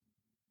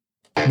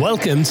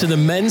Welcome to the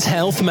Men's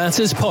Health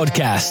Matters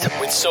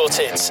podcast with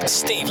Sorted's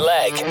Steve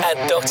Legg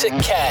and Dr.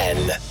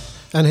 Ken.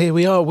 And here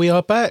we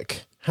are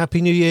back.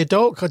 Happy New Year,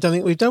 Doc. I don't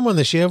think we've done one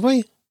this year, have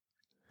we?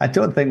 I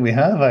don't think we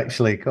have,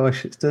 actually.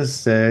 Gosh, it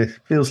does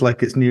feels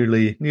like it's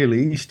nearly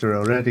Easter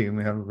already, and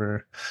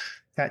we're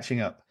catching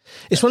up.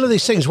 It's one of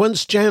these things,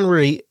 once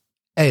January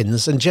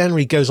ends, and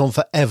January goes on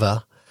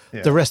forever,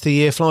 the rest of the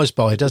year flies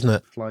by, doesn't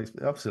it? Flies,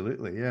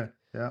 absolutely, yeah.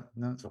 Yeah,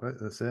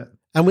 that's it.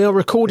 And we are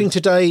recording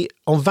today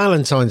on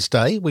Valentine's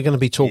Day. We're going to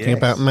be talking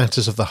about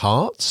matters of the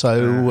heart.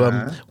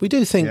 So we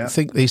do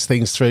think these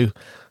things through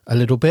a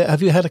little bit.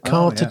 Have you had a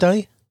card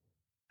today?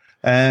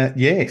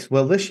 Yes.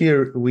 Well, this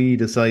year we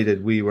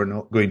decided we were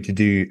not going to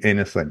do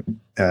anything.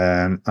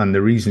 And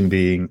the reason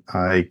being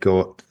I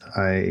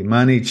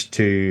managed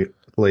to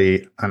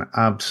play an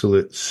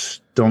absolute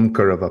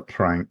stonker of a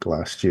prank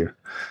last year.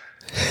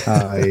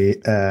 I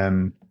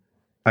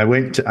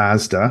went to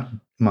Asda,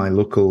 my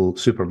local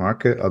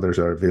supermarket, others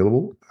are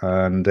available,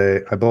 and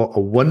I bought a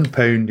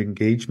 £1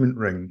 engagement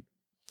ring,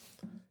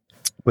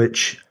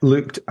 which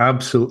looked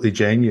absolutely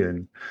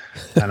genuine.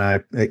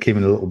 And it came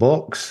in a little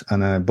box,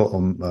 and I bought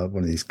one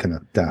of these kind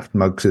of daft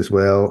mugs as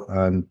well,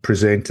 and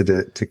presented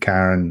it to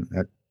Karen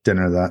at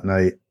dinner that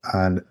night.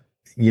 And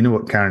you know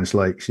what Karen's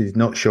like? She's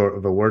not short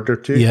of a word or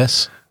two.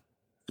 Yes.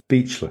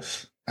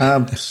 Speechless.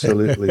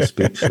 Absolutely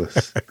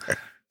speechless.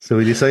 So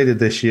we decided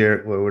this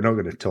year, well, we're not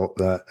going to top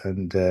that,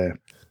 and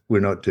we're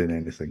not doing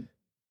anything.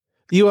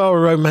 You are a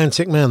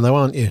romantic man, though,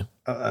 aren't you?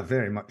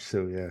 Very much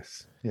so,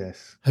 yes.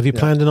 Have you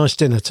planned a nice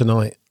dinner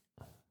tonight?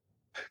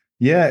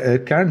 Yeah,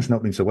 Karen's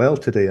not been so well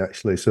today,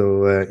 actually.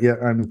 So,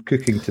 I'm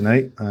cooking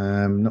tonight.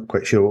 I'm not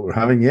quite sure what we're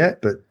having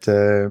yet, but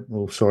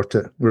we'll sort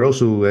it. We're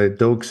also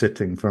dog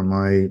sitting for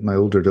my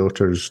older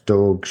daughter's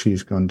dog.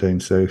 She's gone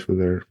down south with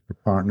her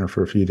partner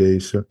for a few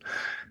days. So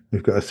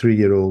we've got a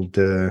 3-year-old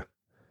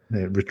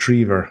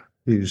retriever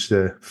who's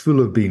full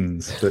of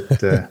beans,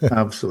 but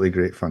absolutely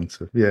great fun.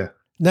 So, yeah.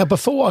 Now,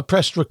 before I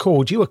pressed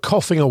record, you were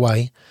coughing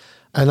away,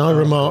 and I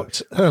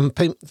remarked, no,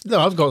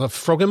 I've got a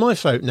frog in my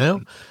throat now.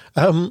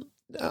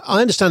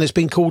 I understand it's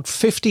been called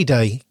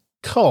 50-day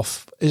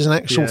cough is an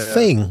actual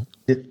thing.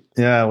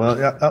 Yeah, well,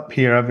 up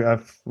here,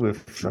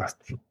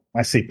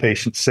 I see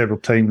patients several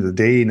times a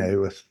day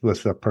now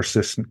with a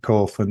persistent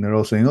cough, and they're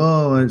all saying,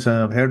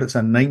 I've heard it's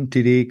a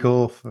 90-day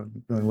cough.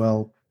 And going,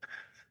 well,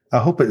 I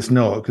hope it's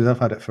not, because I've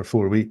had it for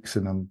 4 weeks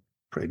and I'm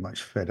pretty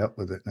much fed up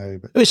with it now.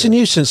 But it's a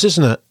nuisance,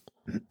 isn't it?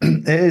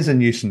 It is a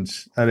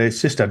nuisance, and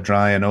it's just a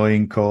dry,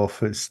 annoying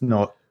cough. It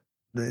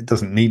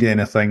doesn't need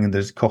anything, and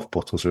there's cough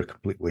bottles are a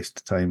complete waste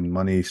of time and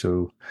money.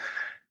 So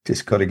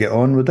just got to get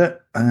on with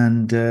it,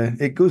 and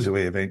it goes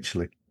away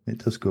eventually. It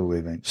does go away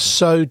eventually.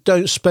 So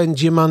don't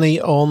spend your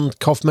money on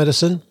cough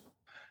medicine.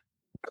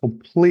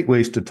 Complete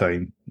waste of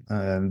time.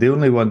 The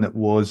only one that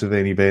was of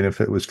any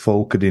benefit was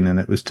Volcadine, and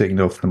it was taken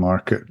off the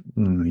market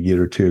a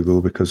year or two ago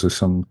because of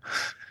some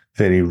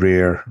very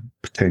rare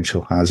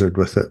potential hazard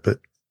with it. But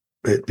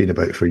it'd been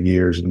about for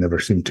years and never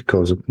seemed to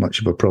cause much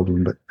of a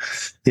problem. But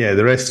yeah,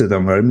 the rest of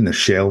them are, there's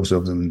shelves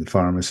of them in the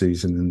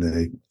pharmacies and in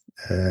the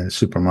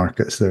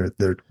supermarkets.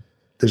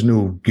 There's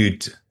no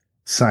good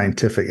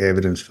scientific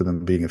evidence for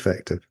them being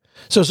effective.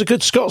 So as a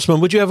good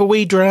Scotsman, would you have a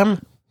wee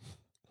dram?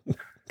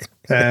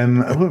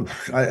 I'm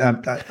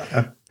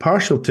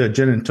partial to a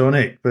gin and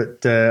tonic,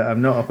 but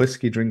I'm not a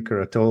whiskey drinker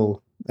at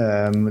all.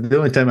 The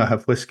only time I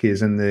have whiskey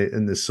is in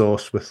the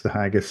sauce with the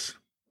haggis.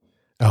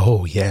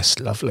 Oh yes,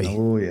 lovely.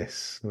 Oh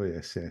yes. Oh,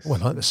 I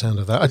like the sound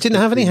of that. I didn't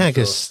have any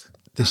haggis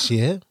this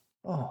year.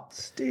 Oh,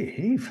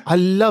 Steve, I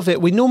love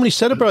it. We normally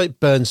celebrate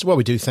Burns. Well,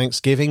 we do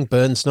Thanksgiving,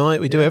 Burns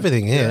Night. We do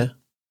everything here.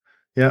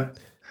 Yeah.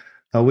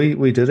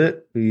 We did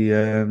it. We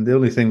the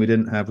only thing we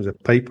didn't have was a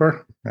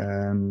piper.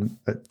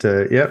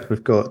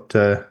 We've got.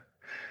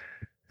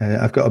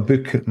 I've got a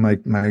book.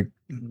 My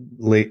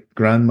late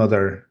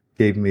grandmother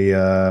gave me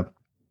a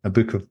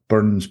book of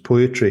Burns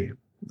poetry,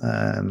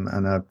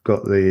 and I've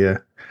got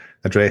the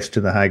address to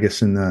the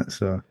haggis in that.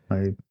 So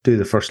I do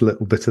the first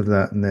little bit of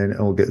that, and then it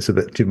all gets a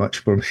bit too much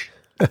for me.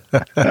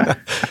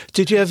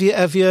 Did you have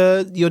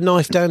your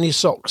knife down your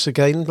socks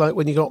again, like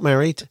when you got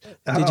married?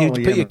 Did you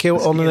put your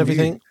kilt on and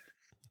everything?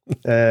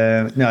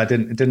 No, I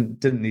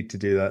didn't need to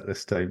do that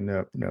this time.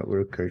 No,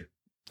 we're okay.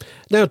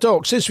 Now,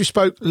 Doc, since we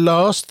spoke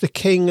last, the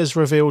King has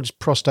revealed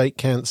prostate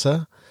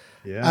cancer,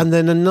 and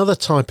then another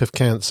type of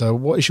cancer.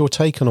 What is your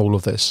take on all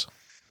of this?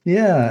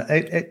 Yeah,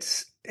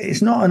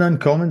 it's not an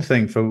uncommon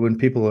thing for when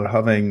people are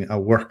having a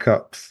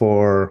workup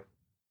for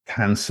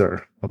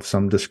cancer of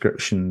some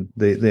description.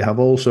 They have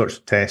all sorts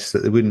of tests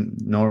that they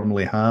wouldn't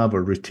normally have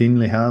or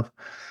routinely have,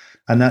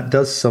 and that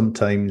does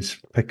sometimes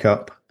pick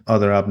up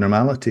other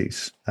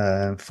abnormalities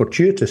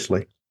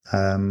fortuitously.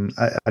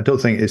 I don't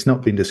think it's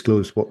not been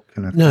disclosed what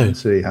kind of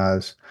cancer he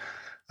has,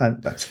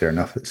 and that's fair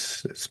enough.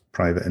 It's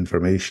private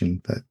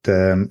information, but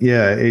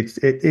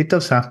it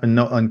does happen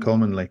not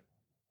uncommonly,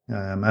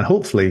 and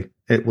hopefully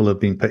it will have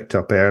been picked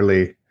up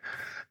early.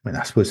 I mean,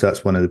 I suppose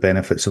that's one of the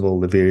benefits of all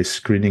the various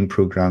screening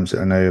programs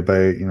that are now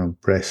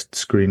about, breast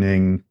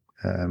screening,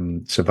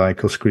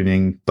 cervical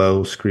screening,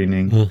 bowel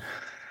screening.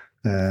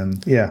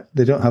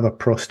 They don't have a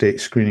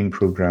prostate screening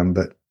program,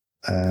 but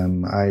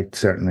I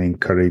certainly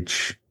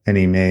encourage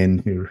any men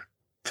who are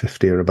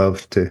 50 or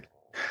above to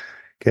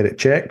get it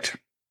checked.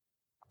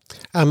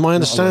 And my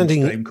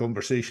understanding, time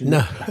conversation.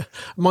 No,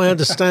 my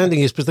understanding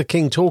is, because the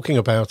King talking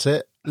about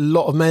it, a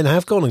lot of men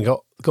have gone and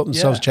got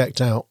themselves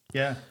checked out.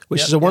 Yeah,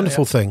 which is a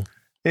wonderful thing.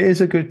 It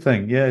is a good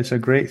thing. Yeah, it's a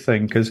great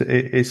thing, because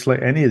it's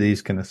like any of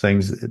these kind of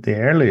things. The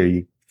earlier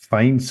you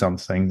find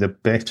something, the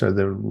better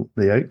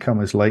the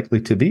outcome is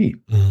likely to be.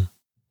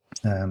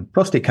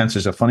 Prostate cancer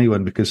is a funny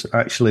one, because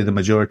actually the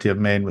majority of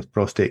men with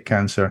prostate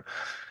cancer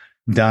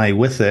die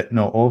with it,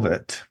 not of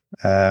it.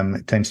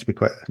 It tends to be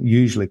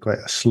usually quite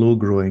a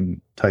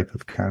slow-growing type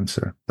of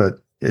cancer, but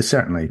it's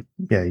certainly,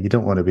 you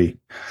don't want to be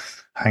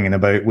hanging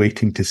about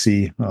waiting to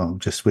see,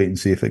 just wait and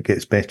see if it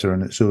gets better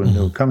on its own.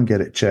 No, come and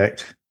get it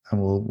checked,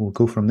 and we'll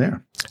go from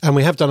there. And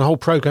we have done a whole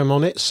program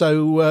on it,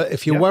 so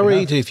if you're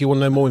worried, if you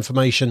want to know more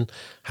information,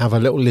 have a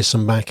little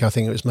listen back. I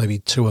think it was maybe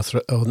 2 or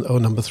 3 or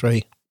number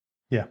 3.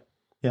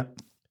 Yeah.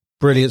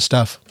 Brilliant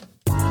stuff.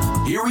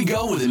 Here we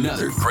go with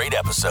another great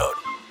episode.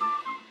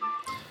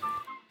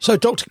 So,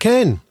 Dr.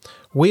 Ken,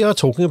 we are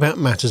talking about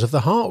matters of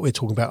the heart. We're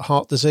talking about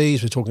heart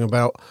disease. We're talking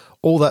about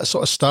all that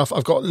sort of stuff.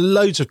 I've got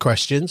loads of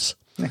questions,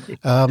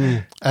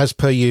 as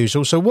per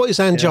usual. So what is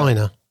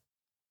angina?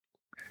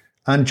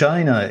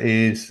 Angina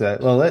is,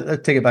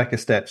 let's take it back a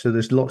step. So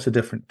there's lots of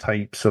different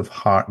types of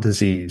heart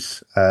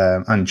disease.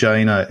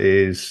 Angina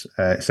is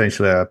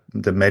essentially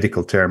the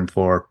medical term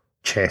for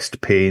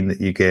chest pain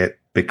that you get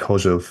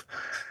because of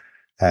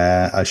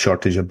a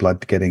shortage of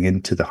blood getting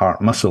into the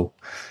heart muscle.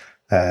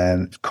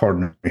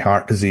 Coronary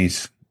heart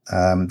disease.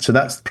 So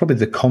that's probably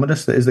the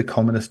commonest. That is the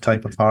commonest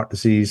type of heart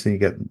disease. Then you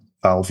get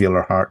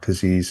valvular heart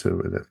disease,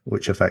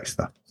 which affects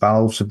the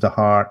valves of the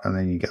heart, and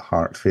then you get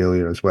heart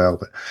failure as well.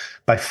 But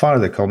by far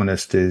the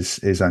commonest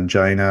is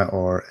angina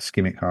or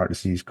ischemic heart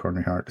disease,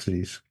 coronary heart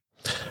disease.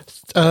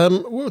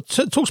 Talk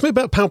to me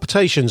about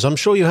palpitations. I'm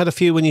sure you had a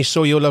few when you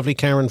saw your lovely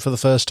Karen for the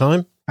first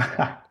time.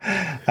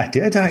 I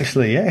did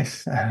actually,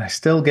 yes. I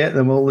still get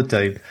them all the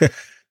time.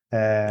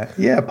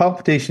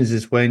 Palpitations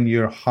is when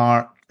your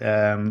heart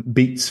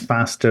beats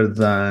faster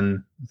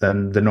than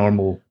the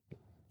normal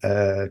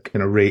kind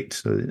of rate.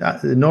 So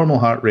the normal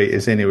heart rate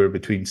is anywhere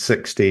between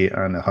 60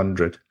 and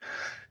 100.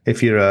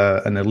 If you're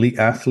an elite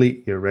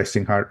athlete, your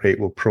resting heart rate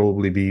will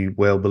probably be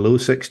well below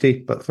 60,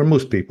 but for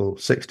most people,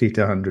 60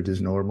 to 100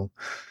 is normal.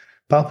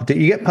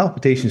 You get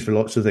palpitations for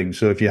lots of things.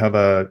 So if you have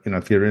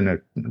if you're in a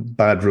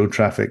bad road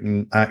traffic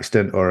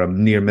accident or a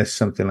near miss,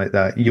 something like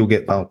that, you'll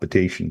get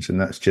palpitations,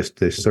 and that's just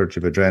the surge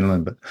of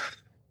adrenaline. But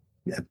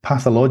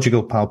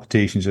pathological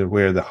palpitations are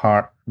where the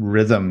heart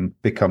rhythm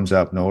becomes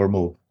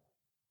abnormal,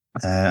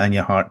 and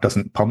your heart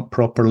doesn't pump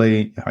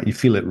properly. You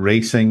feel it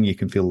racing. You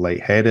can feel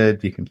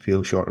lightheaded. You can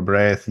feel short of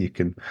breath. You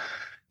can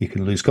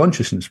lose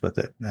consciousness with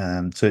it.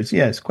 So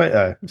it's quite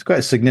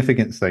a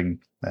significant thing.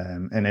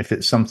 And if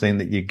it's something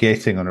that you're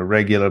getting on a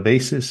regular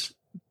basis,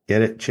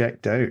 get it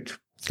checked out.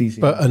 It's easy.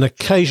 But an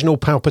occasional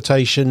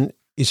palpitation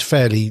is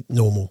fairly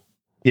normal.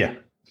 Yeah,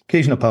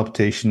 occasional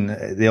palpitation,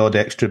 the odd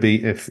extra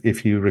beat.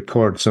 If you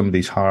record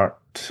somebody's heart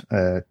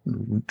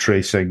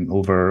tracing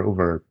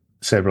over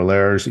several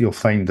hours, you'll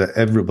find that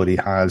everybody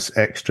has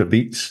extra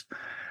beats.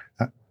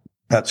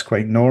 That's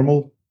quite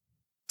normal.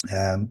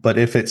 But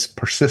if it's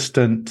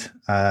persistent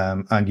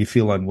and you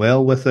feel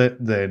unwell with it,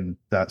 then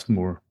that's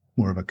more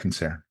of a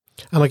concern.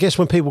 And I guess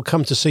when people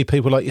come to see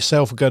people like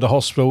yourself or go to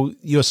hospital,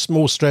 you're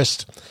more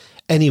stressed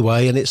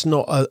anyway, and it's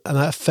not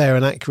a fair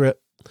and accurate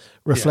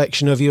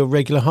reflection of your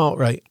regular heart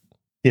rate.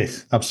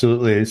 Yes,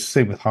 absolutely. It's the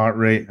same with heart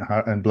rate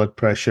and blood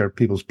pressure.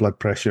 People's blood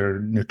pressure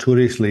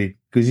notoriously,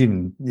 because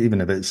even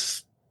if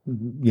it's,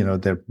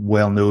 they're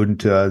well known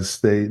to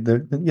us,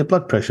 your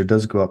blood pressure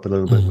does go up a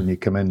little bit when you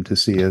come in to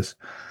see us.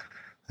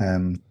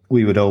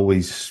 We would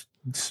always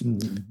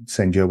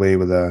send you away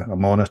with a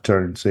monitor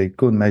and say,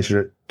 go and measure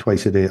it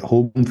twice a day at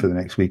home for the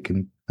next week,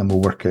 and we'll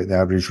work out the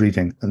average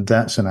reading. And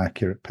that's an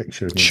accurate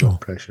picture of your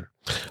blood pressure.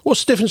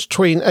 What's the difference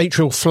between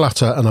atrial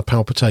flutter and a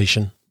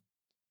palpitation?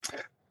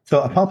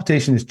 So a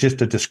palpitation is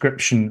just a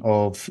description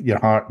of your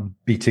heart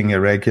beating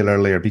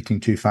irregularly or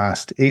beating too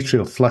fast.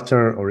 Atrial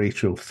flutter or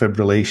atrial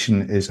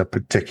fibrillation is a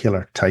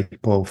particular type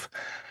of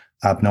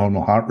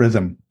abnormal heart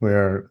rhythm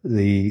where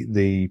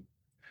the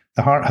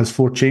heart has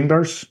 4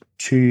 chambers,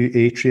 2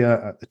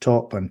 atria at the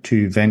top and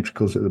 2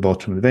 ventricles at the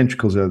bottom. The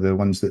ventricles are the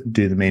ones that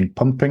do the main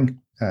pumping.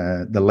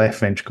 The left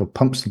ventricle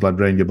pumps the blood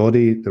around your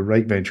body. The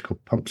right ventricle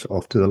pumps it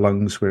off to the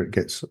lungs where it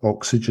gets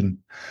oxygen.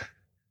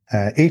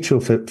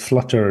 Atrial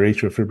flutter or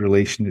atrial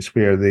fibrillation is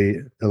where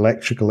the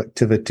electrical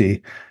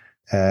activity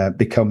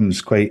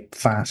becomes quite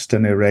fast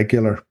and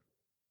irregular.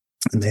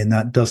 And then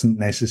that doesn't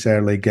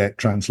necessarily get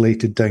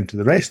translated down to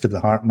the rest of the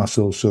heart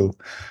muscle. So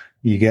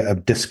you get a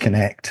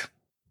disconnect.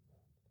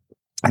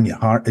 And your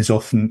heart is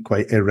often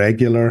quite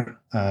irregular,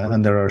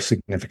 and there are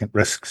significant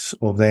risks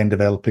of then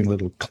developing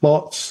little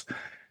clots,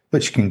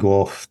 which can go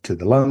off to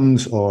the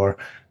lungs or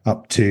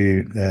up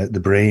to the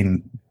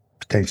brain,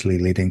 potentially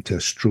leading to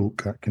a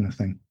stroke, that kind of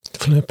thing.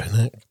 Flipping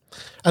it.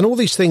 And all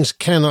these things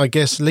can, I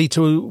guess, lead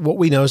to what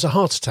we know as a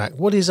heart attack.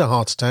 What is a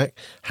heart attack?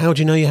 How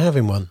do you know you're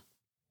having one?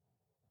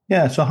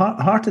 Yeah, so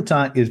heart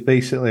attack is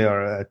basically,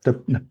 or the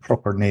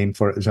proper name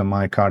for it is a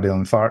myocardial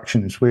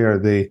infarction. It's where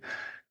the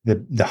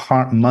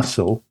heart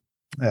muscle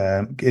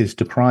is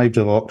deprived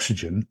of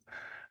oxygen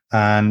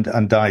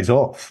and dies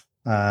off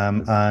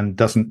and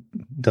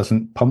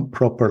doesn't pump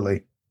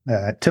properly.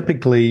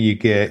 Typically, you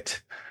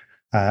get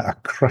a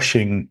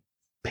crushing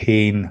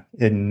pain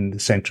in the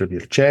center of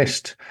your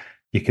chest.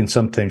 You can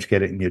sometimes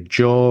get it in your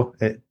jaw.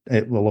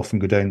 It will often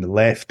go down the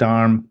left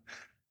arm.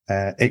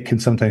 It can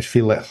sometimes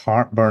feel like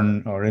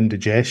heartburn or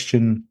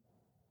indigestion.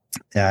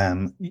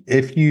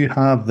 If you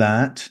have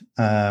that,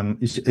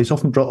 it's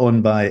often brought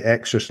on by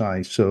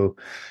exercise. So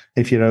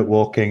if you're out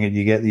walking and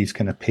you get these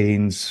kind of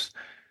pains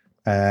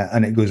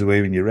and it goes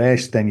away when you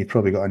rest, then you've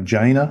probably got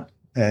angina.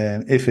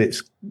 If it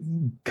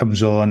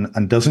comes on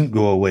and doesn't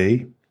go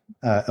away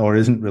or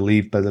isn't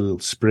relieved by the little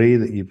spray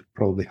that you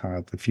probably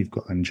have if you've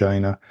got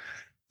angina,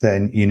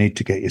 then you need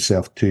to get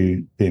yourself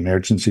to the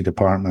emergency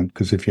department,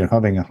 because if you're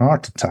having a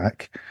heart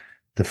attack,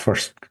 the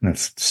first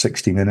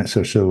 60 minutes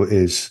or so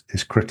is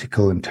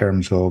critical in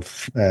terms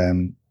of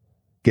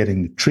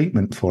getting the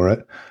treatment for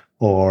it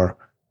or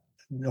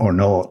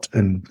not,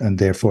 and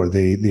therefore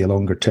the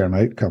longer term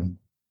outcome.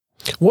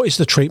 What is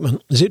the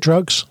treatment? Is it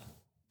drugs?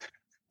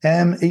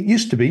 It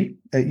used to be.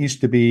 It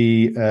used to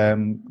be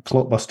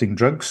clot busting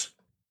drugs.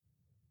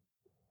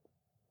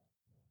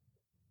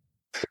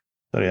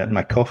 Sorry, I had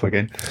my cough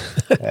again.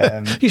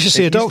 You should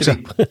see a doctor.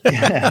 God,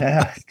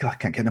 I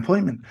can't get an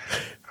appointment.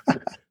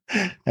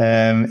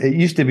 It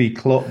used to be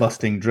clot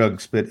busting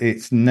drugs, but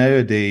it's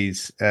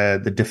nowadays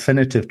the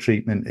definitive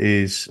treatment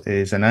is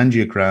an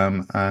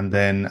angiogram and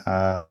then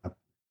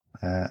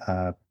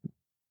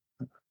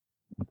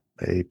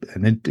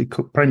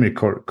primary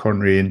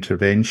coronary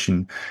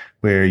intervention,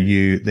 where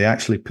they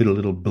actually put a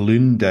little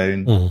balloon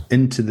down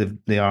into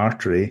the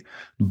artery,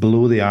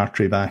 blow the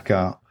artery back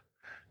up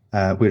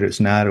where it's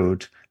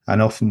narrowed,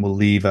 and often will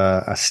leave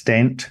a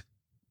stent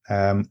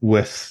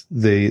with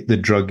the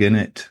drug in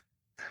it,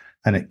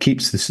 and it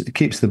keeps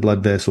the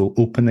blood vessel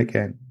open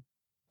again.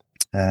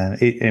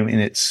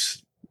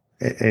 It's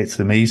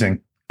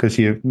amazing, because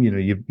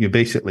you're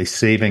basically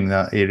saving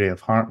that area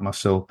of heart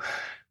muscle,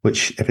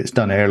 which, if it's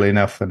done early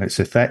enough and it's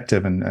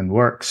effective and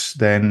works,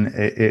 then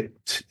it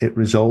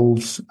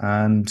resolves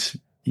and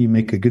you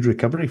make a good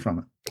recovery from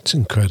it. It's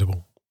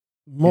incredible.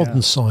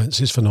 Modern science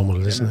is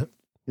phenomenal, isn't it?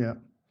 Yeah.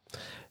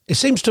 It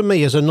seems to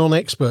me, as a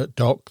non-expert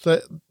doc,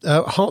 that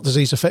heart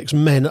disease affects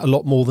men a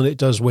lot more than it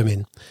does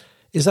women.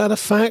 Is that a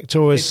fact,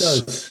 or is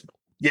it does?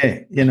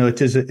 Yeah,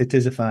 it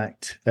is a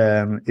fact.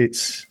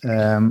 It's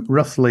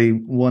roughly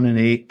 1 in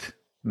 8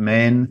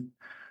 men,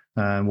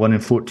 1 in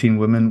 14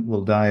 women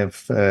will die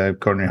of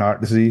coronary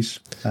heart disease.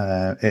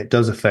 It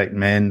does affect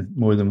men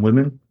more than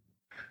women.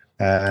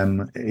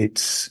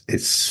 It's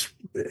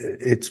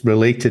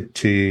related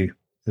to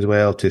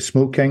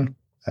smoking,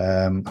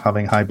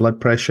 having high blood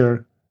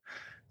pressure,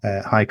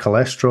 high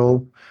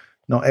cholesterol,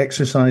 not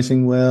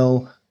exercising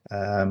well.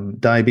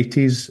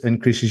 Diabetes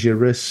increases your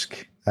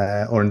risk,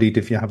 or indeed,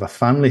 if you have a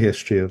family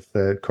history of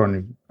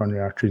coronary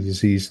artery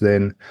disease,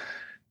 then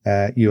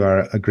you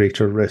are a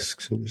greater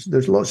risk. So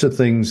there's lots of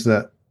things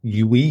that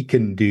we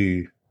can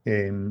do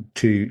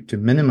to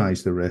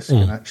minimise the risk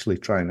and actually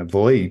try and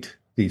avoid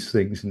these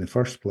things in the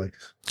first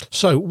place.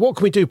 So what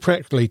can we do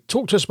practically?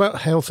 Talk to us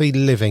about healthy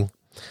living.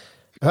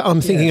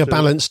 I'm thinking a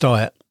balanced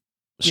diet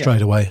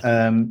straight away.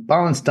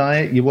 Balanced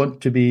diet, you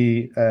want to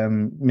be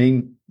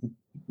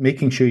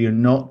making sure you're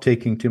not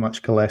taking too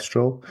much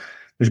cholesterol.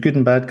 There's good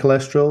and bad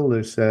cholesterol.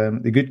 There's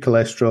the good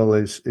cholesterol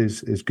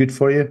is good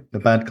for you. The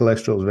bad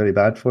cholesterol is very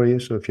bad for you.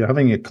 So if you're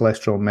having your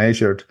cholesterol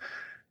measured,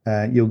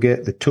 you'll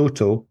get the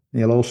total.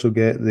 You'll also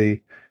get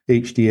the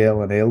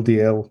HDL and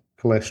LDL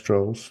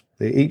cholesterols.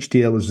 The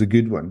HDL is the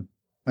good one.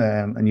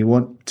 And you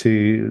want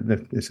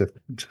to, it's a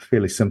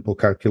fairly simple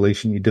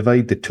calculation. You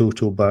divide the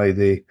total by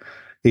the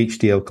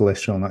HDL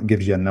cholesterol, and that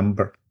gives you a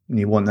number. And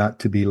you want that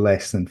to be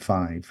less than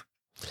 5.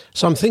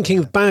 So I'm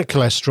thinking bad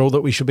cholesterol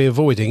that we should be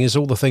avoiding is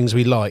all the things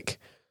we like.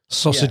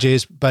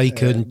 Sausages,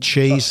 bacon,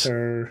 cheese.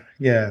 Butter,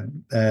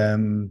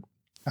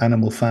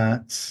 animal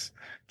fats,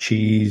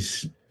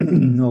 cheese,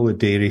 all the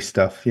dairy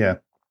stuff, so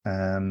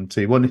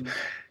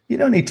you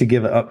don't need to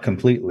give it up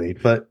completely,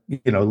 but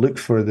look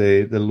for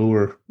the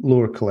lower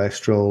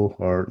cholesterol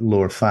or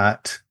lower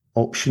fat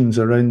options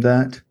around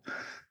that.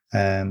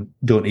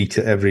 Don't eat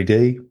it every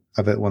day.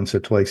 Have it once or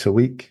twice a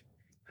week.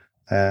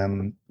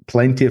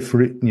 Plenty of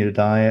fruit in your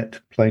diet,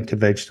 plenty of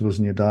vegetables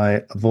in your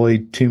diet.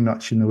 Avoid too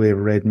much in the way of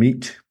red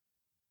meat.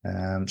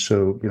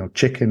 So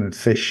chicken and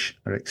fish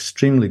are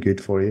extremely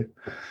good for you.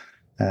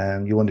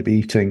 You want to be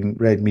eating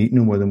red meat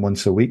no more than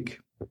once a week.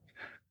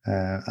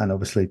 And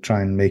obviously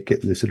try and make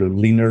it the sort of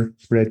leaner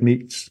red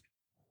meats.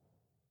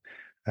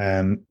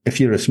 If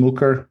you're a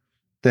smoker,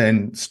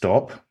 then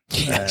stop.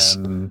 Yes.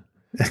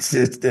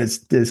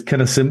 It's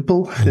kind of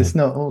simple. It's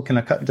not, can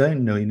I cut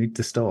down? No, you need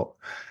to stop.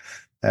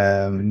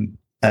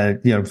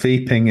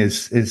 Vaping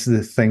is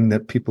the thing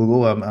that people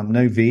go, I'm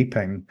now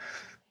vaping.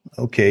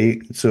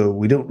 Okay, so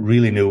we don't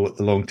really know what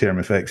the long-term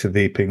effects of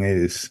vaping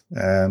is.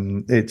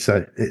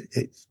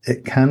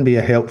 It can be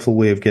a helpful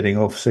way of getting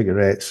off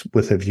cigarettes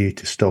with a view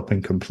to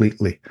stopping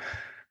completely.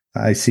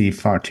 I see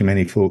far too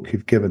many folk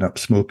who've given up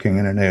smoking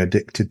and are now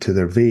addicted to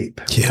their vape,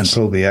 and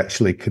probably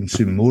actually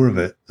consume more of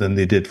it than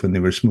they did when they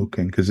were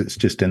smoking because it's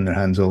just in their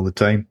hands all the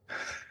time.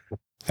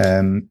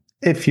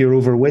 If you're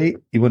overweight,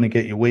 you want to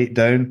get your weight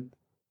down.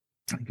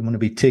 You want to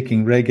be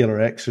taking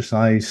regular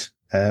exercise,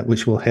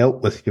 which will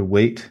help with your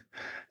weight.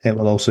 It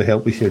will also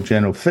help with your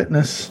general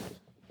fitness.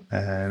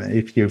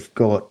 If you've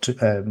got,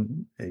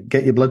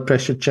 get your blood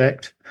pressure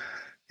checked.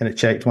 Get it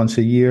checked once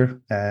a year.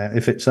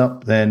 If it's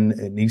up, then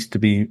it needs to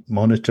be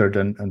monitored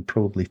and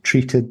probably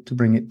treated to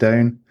bring it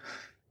down.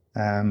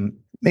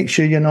 Make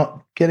sure you're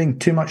not getting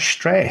too much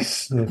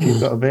stress. If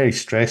you've got a very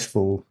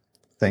stressful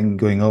thing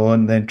going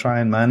on, then try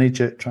and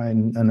manage it. Try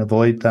and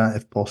avoid that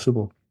if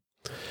possible.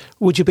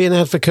 Would you be an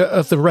advocate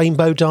of the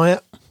rainbow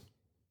diet?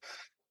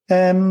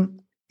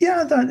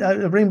 Yeah,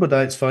 a rainbow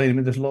diet's fine. I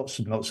mean, there's lots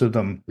and lots of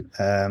them,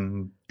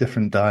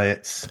 different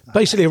diets.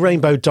 Basically, a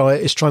rainbow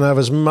diet is trying to have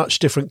as much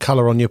different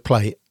colour on your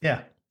plate.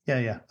 Yeah,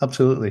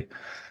 absolutely.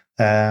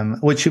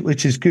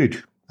 Which is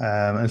good,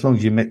 as long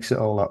as you mix it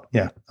all up.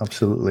 Yeah,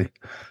 absolutely.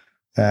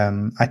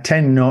 I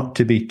tend not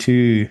to be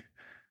too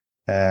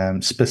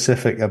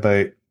specific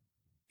about,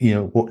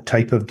 what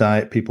type of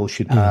diet people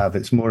should have.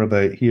 It's more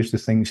about, here's the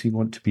things you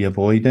want to be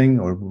avoiding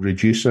or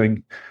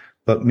reducing,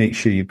 but make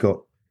sure you've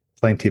got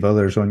plenty of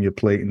others on your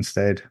plate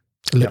instead.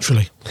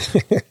 Literally.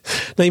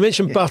 Now, you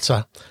mentioned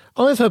butter.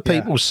 I've heard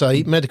people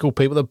say, medical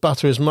people, that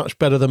butter is much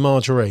better than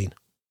margarine.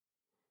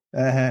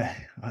 I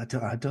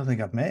don't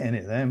think I've met any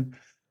of them.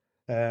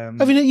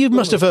 You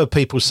must have heard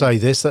people say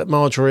this, that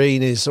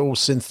margarine is all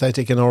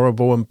synthetic and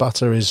horrible and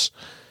butter is...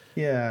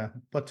 Yeah,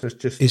 butter's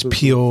just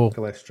pure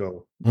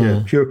cholesterol.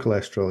 Yeah, pure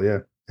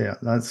cholesterol. Yeah.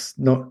 That's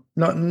not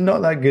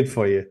that good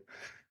for you.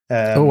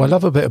 I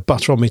love a bit of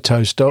butter on my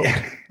toast, Doc.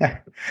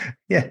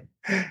 Yeah.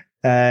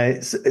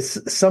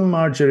 Some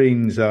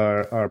margarines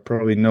are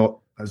probably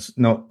not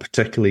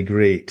particularly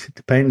great. It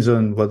depends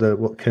on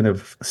what kind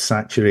of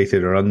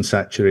saturated or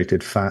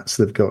unsaturated fats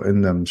they've got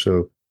in them.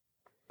 So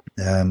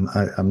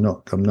I'm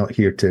not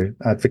here to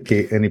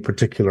advocate any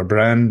particular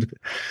brand.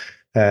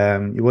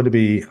 You want to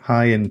be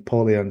high in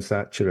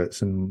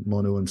polyunsaturates and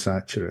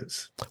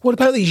monounsaturates. What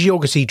about these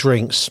yogurty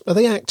drinks? Are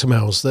they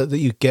Actimels that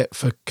you get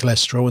for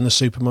cholesterol in the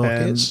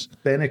supermarkets?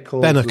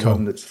 Benecol. The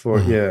one that's for,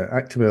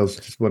 Actimel's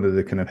just one of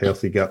the kind of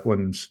healthy gut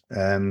ones.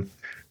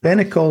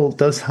 Benecol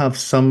does have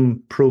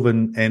some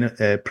proven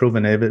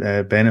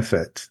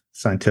benefit,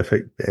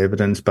 scientific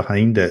evidence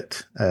behind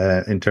it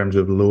in terms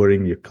of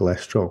lowering your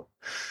cholesterol.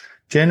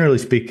 Generally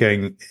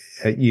speaking,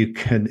 you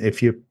can,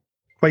 if you're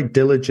quite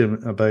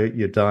diligent about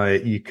your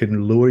diet, you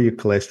can lower your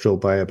cholesterol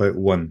by about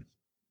 1,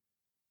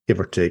 give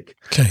or take.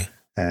 Okay.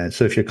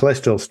 So if your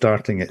cholesterol's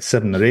starting at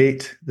 7 or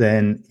 8,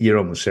 then you're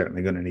almost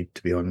certainly going to need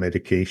to be on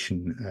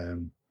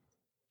medication.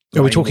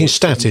 Are we talking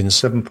statins?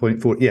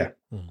 7.4, yeah.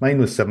 Mine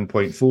was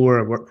 7.4.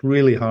 I worked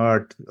really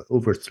hard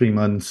over 3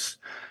 months,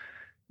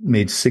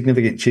 made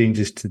significant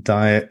changes to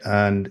diet,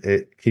 and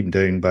it came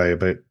down by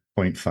about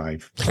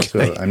 0.5. Okay.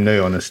 So I'm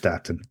now on a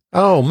statin.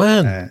 Oh,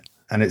 man.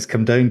 And it's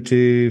come down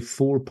to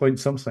 4 point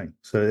something.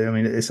 So, I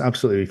mean, it's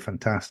absolutely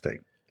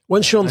fantastic.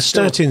 Once you're on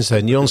statins,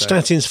 then you're on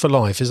statins for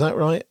life. Is that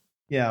right?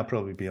 Yeah, I'll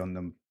probably be on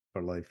them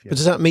for life. Yeah. But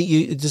does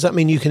that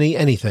mean you can eat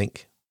anything?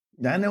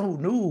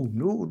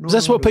 No.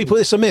 That's what people.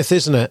 It's a myth,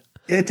 isn't it?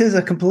 It is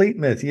a complete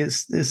myth.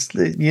 It's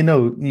you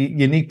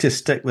need to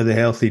stick with a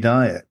healthy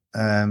diet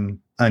and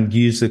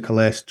use the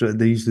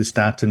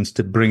statins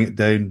to bring it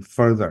down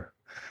further.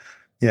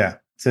 Yeah.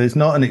 So it's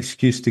not an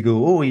excuse to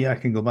go, oh yeah, I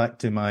can go back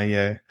to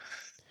my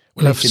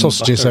we'll have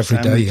sausages every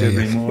day,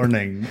 every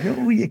morning.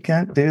 No, you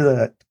can't do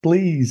that,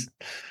 please.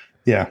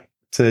 Yeah.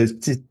 So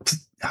to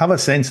have a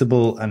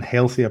sensible and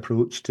healthy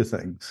approach to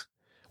things.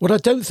 Well, I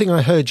don't think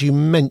I heard you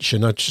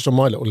mention, just on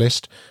my little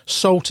list,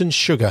 salt and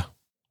sugar.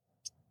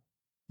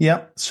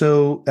 Yeah.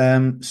 So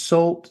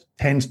salt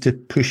tends to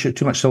push it.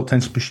 Too much salt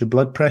tends to push your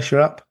blood pressure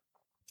up.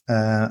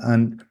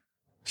 And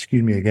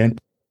excuse me again.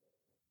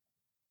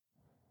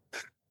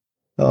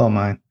 Oh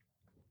my.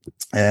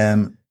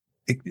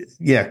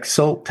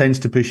 Salt tends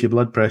to push your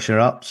blood pressure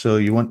up, so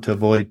you want to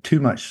avoid too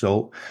much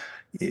salt.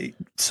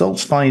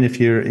 Salt's fine if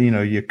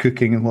you're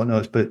cooking and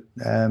whatnot, but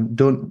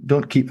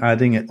don't keep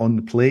adding it on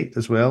the plate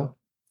as well.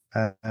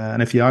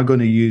 And if you are going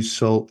to use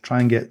salt,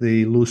 try and get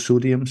the low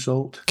sodium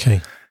salt.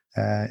 Okay,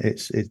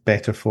 it's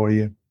better for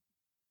you.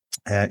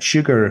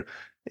 Sugar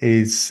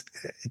is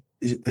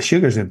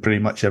in pretty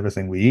much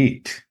everything we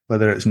eat,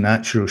 whether it's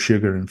natural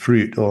sugar in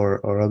fruit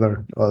or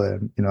other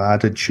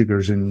added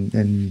sugars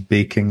in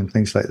baking and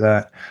things like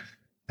that.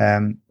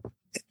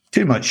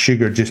 Too much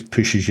sugar just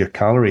pushes your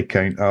calorie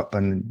count up,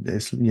 and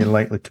you're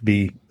likely to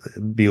be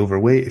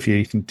overweight if you're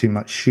eating too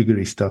much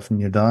sugary stuff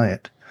in your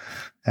diet.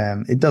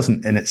 It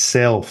doesn't in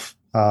itself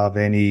have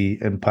any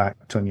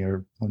impact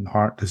on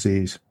heart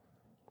disease.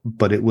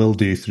 but it will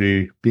do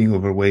through being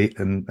overweight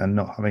and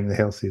not having the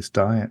healthiest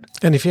diet.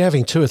 And if you're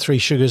having 2 or 3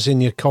 sugars in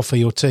your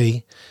coffee or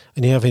tea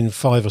and you're having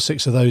 5 or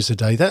 6 of those a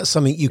day, that's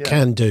something you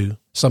can do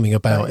something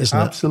about, isn't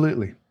it?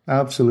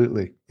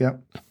 Absolutely. Yeah.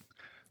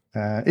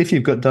 If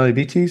you've got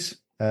diabetes,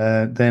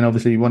 then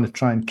obviously you want to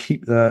try and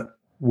keep that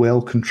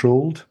well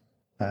controlled.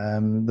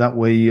 That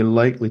way you're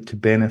likely to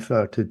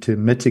benefit, to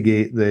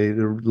mitigate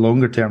the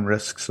longer term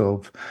risks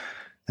of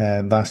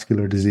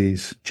vascular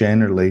disease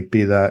generally,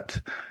 be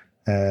that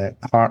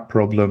heart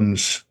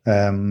problems,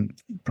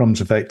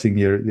 problems affecting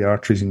the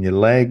arteries in your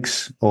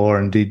legs, or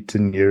indeed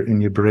in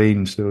your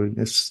brain. So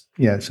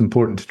it's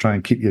important to try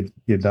and keep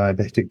your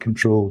diabetic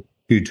control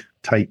good,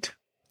 tight.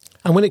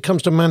 And when it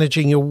comes to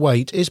managing your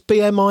weight, is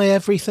BMI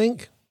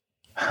everything?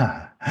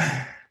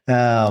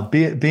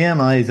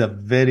 BMI is a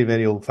very,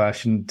 very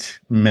old-fashioned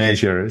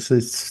measure.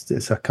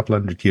 It's a couple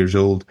hundred years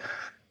old.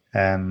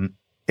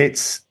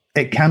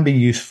 It can be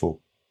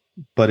useful,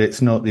 but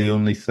it's not the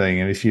only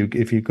thing. And if you're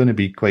going to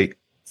be quite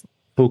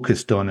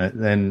focused on it,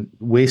 then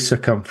waist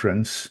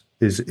circumference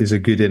is a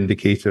good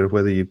indicator of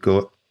whether you've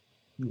got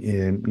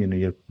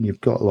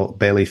you've got a lot of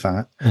belly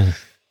fat.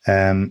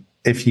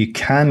 If you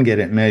can get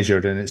it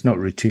measured, and it's not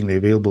routinely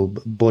available,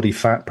 body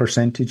fat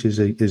percentage is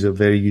a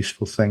very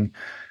useful thing.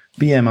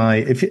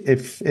 BMI,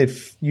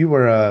 if you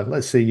were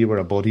let's say you were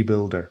a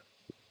bodybuilder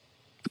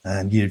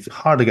and you've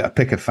hardly got a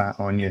pick of fat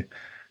on you,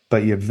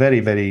 but you're very,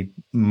 very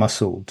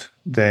muscled,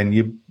 then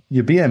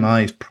your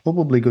BMI is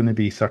probably going to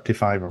be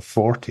 35 or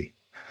 40.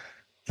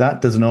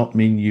 That does not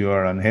mean you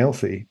are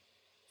unhealthy.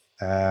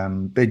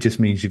 It just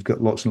means you've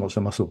got lots and lots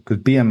of muscle, because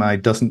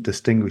BMI doesn't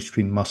distinguish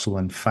between muscle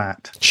and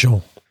fat.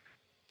 Sure.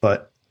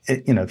 But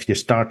if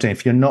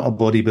you're not a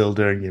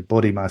bodybuilder and your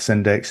body mass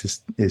index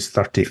is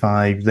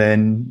 35,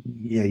 then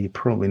you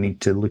probably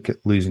need to look at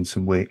losing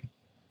some weight.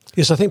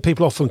 Yes, I think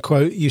people often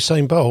quote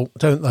Usain Bolt,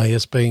 don't they,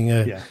 as being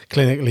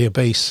clinically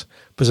obese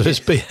because of his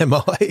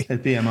BMI. His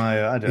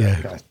BMI, I don't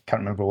know, I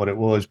can't remember what it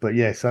was, but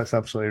yes, that's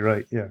absolutely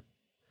right. Yeah.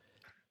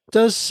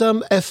 Does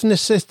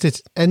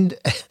ethnicity?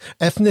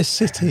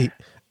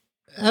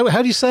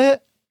 How do you say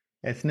it?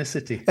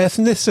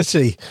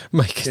 Ethnicity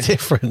make a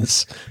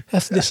difference?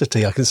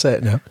 Ethnicity, I can say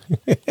it now.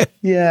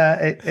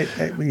 Yeah,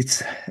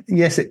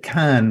 yes, it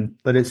can,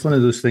 but it's one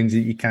of those things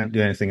that you can't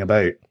do anything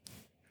about.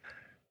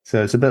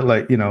 So it's a bit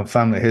like,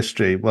 family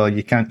history. Well,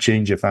 you can't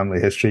change your family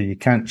history. You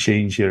can't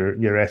change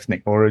your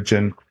ethnic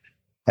origin.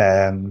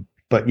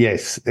 But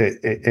yes,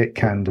 it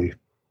can do.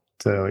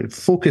 So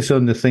focus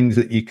on the things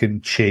that you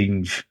can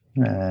change,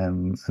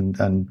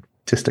 and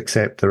just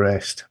accept the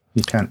rest.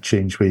 You can't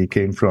change where you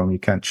came from. You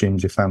can't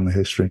change your family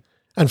history.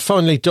 And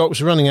finally, Doc,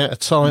 we're running out of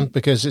time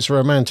because it's a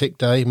romantic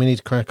day. We need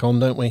to crack on,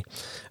 don't we?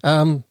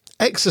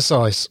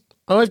 Exercise.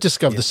 I've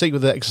discovered the secret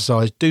of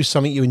exercise. Do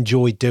something you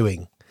enjoy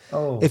doing.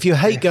 If you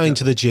hate going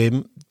to the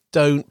gym,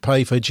 don't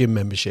pay for a gym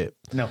membership.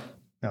 No.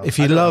 If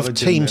you love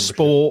team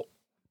sport,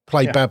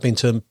 play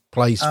badminton,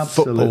 play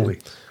football.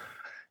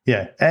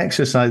 Yeah,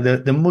 exercise.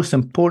 The most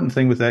important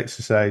thing with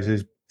exercise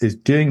is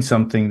doing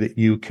something that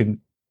you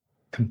can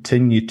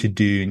continue to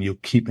do and you'll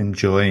keep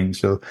enjoying.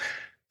 So,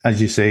 as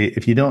you say,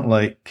 if you don't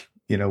like,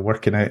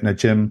 working out in a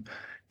gym,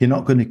 you're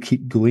not going to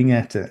keep going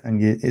at it,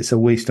 and it's a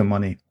waste of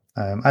money.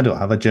 I don't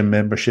have a gym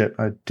membership.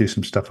 I do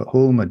some stuff at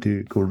home. I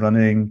do go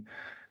running.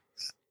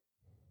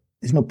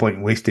 There's no point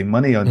in wasting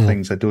money on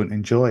things I don't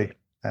enjoy.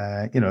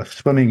 If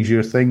swimming is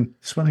your thing,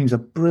 swimming's a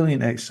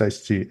brilliant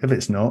exercise to do. If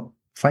it's not,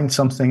 find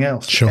something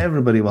else. Sure.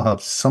 Everybody will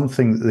have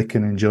something that they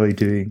can enjoy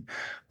doing,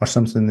 or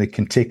something they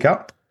can take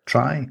up,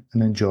 try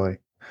and enjoy.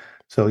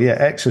 So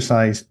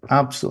exercise,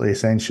 absolutely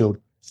essential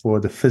for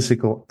the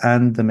physical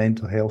and the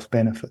mental health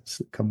benefits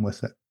that come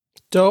with it.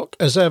 Doc,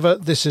 as ever,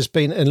 this has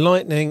been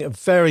enlightening,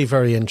 very,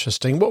 very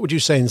interesting. What would you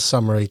say in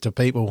summary to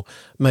people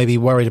maybe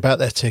worried about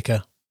their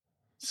ticker?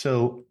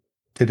 So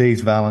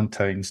today's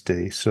Valentine's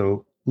Day,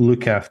 so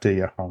look after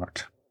your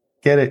heart.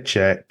 Get it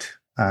checked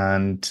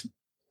and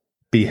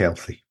be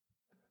healthy.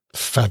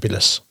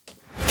 Fabulous.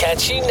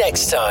 Catch you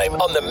next time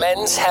on the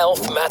Men's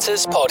Health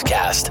Matters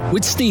podcast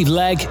with Steve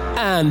Legg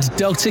and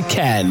Dr.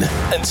 Ken.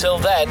 Until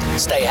then,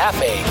 stay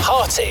happy,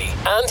 hearty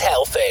and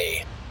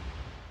healthy.